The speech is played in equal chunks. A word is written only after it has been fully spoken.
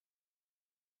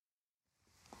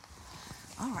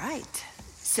All right.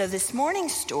 So this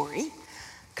morning's story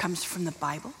comes from the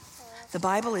Bible. The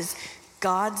Bible is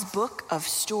God's book of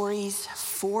stories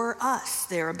for us.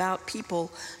 They're about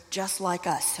people just like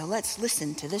us. So let's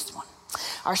listen to this one.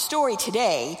 Our story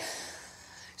today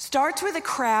starts with a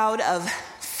crowd of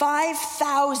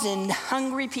 5,000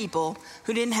 hungry people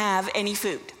who didn't have any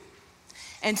food.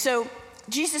 And so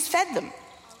Jesus fed them.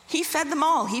 He fed them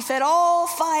all. He fed all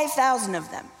 5,000 of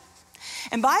them.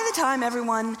 And by the time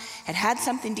everyone had had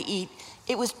something to eat,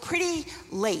 it was pretty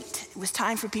late. It was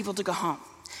time for people to go home.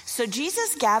 So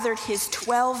Jesus gathered his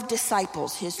 12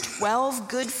 disciples, his 12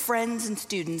 good friends and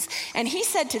students, and he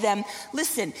said to them,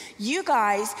 listen, you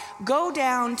guys go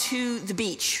down to the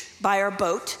beach by our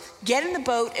boat, get in the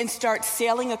boat and start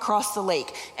sailing across the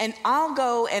lake, and I'll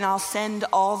go and I'll send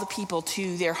all the people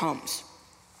to their homes.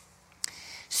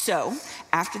 So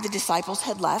after the disciples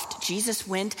had left, Jesus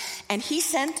went and he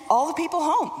sent all the people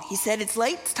home. He said, it's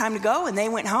late, it's time to go, and they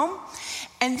went home.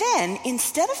 And then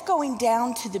instead of going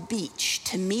down to the beach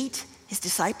to meet his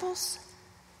disciples,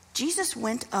 Jesus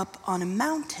went up on a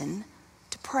mountain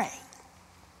to pray.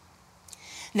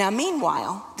 Now,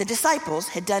 meanwhile, the disciples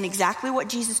had done exactly what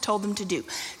Jesus told them to do.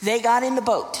 They got in the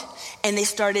boat and they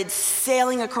started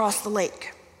sailing across the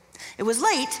lake. It was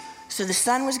late, so the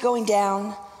sun was going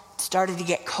down. Started to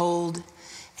get cold,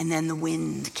 and then the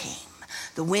wind came.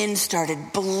 The wind started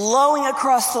blowing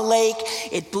across the lake.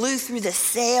 It blew through the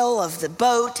sail of the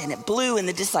boat, and it blew in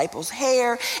the disciples'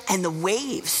 hair, and the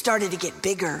waves started to get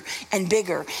bigger and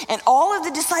bigger. And all of the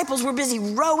disciples were busy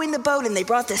rowing the boat, and they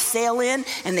brought the sail in,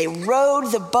 and they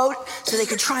rowed the boat so they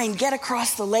could try and get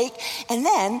across the lake. And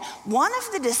then one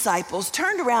of the disciples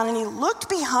turned around, and he looked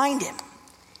behind him,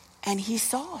 and he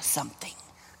saw something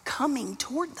coming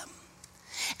toward them.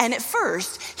 And at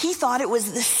first, he thought it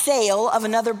was the sail of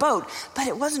another boat, but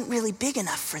it wasn't really big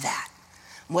enough for that.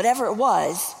 Whatever it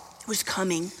was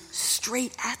coming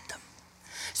straight at them.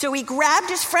 So he grabbed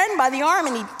his friend by the arm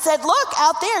and he said, look,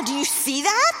 out there, do you see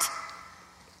that?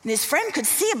 And his friend could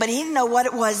see it, but he didn't know what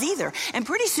it was either. And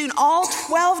pretty soon, all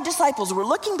 12 disciples were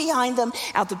looking behind them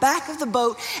out the back of the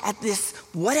boat at this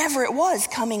whatever it was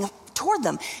coming toward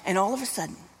them. And all of a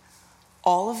sudden,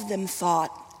 all of them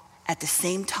thought at the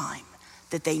same time,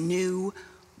 that they knew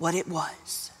what it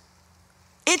was.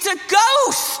 It's a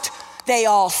ghost, they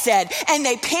all said, and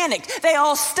they panicked. They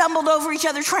all stumbled over each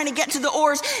other trying to get to the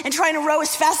oars and trying to row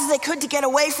as fast as they could to get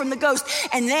away from the ghost.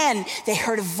 And then they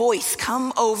heard a voice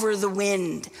come over the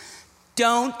wind.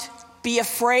 Don't be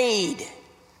afraid.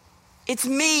 It's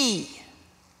me.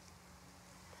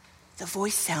 The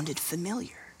voice sounded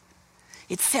familiar.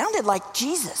 It sounded like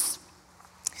Jesus.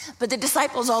 But the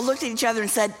disciples all looked at each other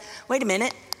and said, wait a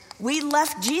minute. We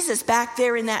left Jesus back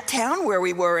there in that town where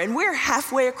we were, and we're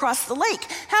halfway across the lake.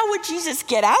 How would Jesus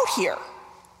get out here?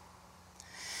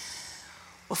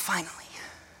 Well, finally,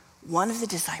 one of the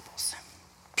disciples,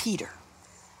 Peter,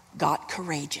 got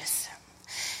courageous.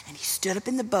 And he stood up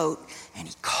in the boat, and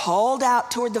he called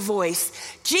out toward the voice,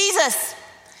 Jesus,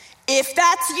 if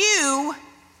that's you,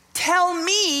 tell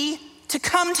me to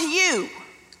come to you.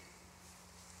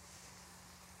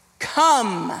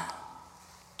 Come,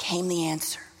 came the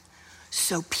answer.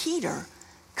 So Peter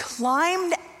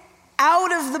climbed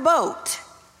out of the boat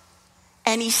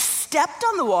and he stepped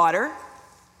on the water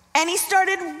and he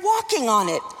started walking on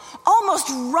it, almost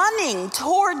running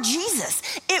toward Jesus.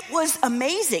 It was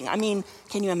amazing. I mean,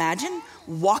 can you imagine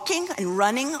walking and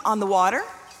running on the water?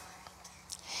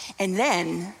 And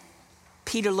then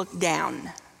Peter looked down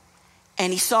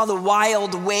and he saw the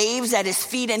wild waves at his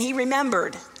feet and he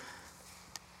remembered,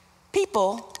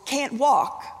 people can't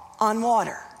walk on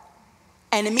water.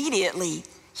 And immediately,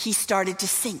 he started to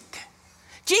sink.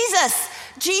 Jesus,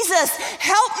 Jesus,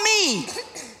 help me.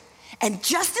 And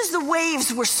just as the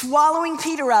waves were swallowing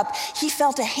Peter up, he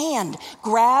felt a hand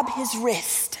grab his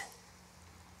wrist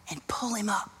and pull him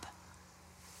up.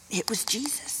 It was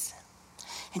Jesus.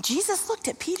 And Jesus looked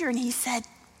at Peter and he said,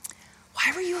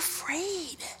 why were you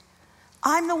afraid?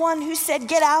 I'm the one who said,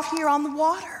 get out here on the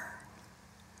water.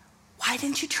 Why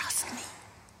didn't you trust me?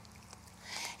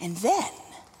 And then,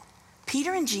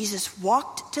 Peter and Jesus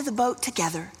walked to the boat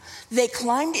together. They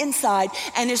climbed inside,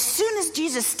 and as soon as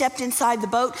Jesus stepped inside the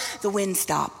boat, the wind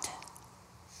stopped,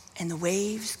 and the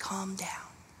waves calmed down.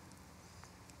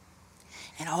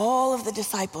 And all of the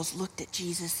disciples looked at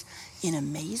Jesus in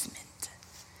amazement,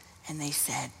 and they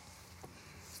said,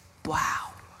 wow,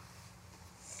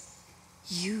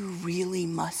 you really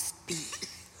must be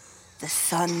the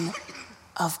Son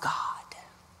of God.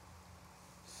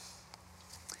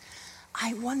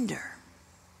 I wonder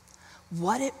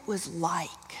what it was like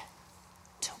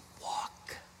to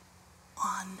walk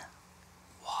on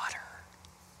water.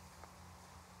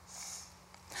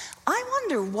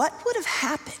 wonder what would have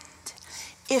happened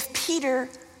if Peter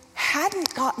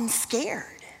hadn't gotten scared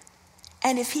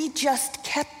and if he just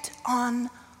kept on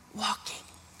walking.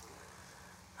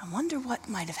 I wonder what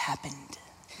might have happened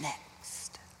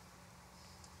next.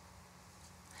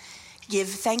 Give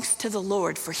thanks to the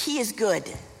Lord, for he is good.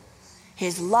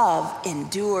 His love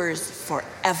endures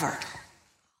forever.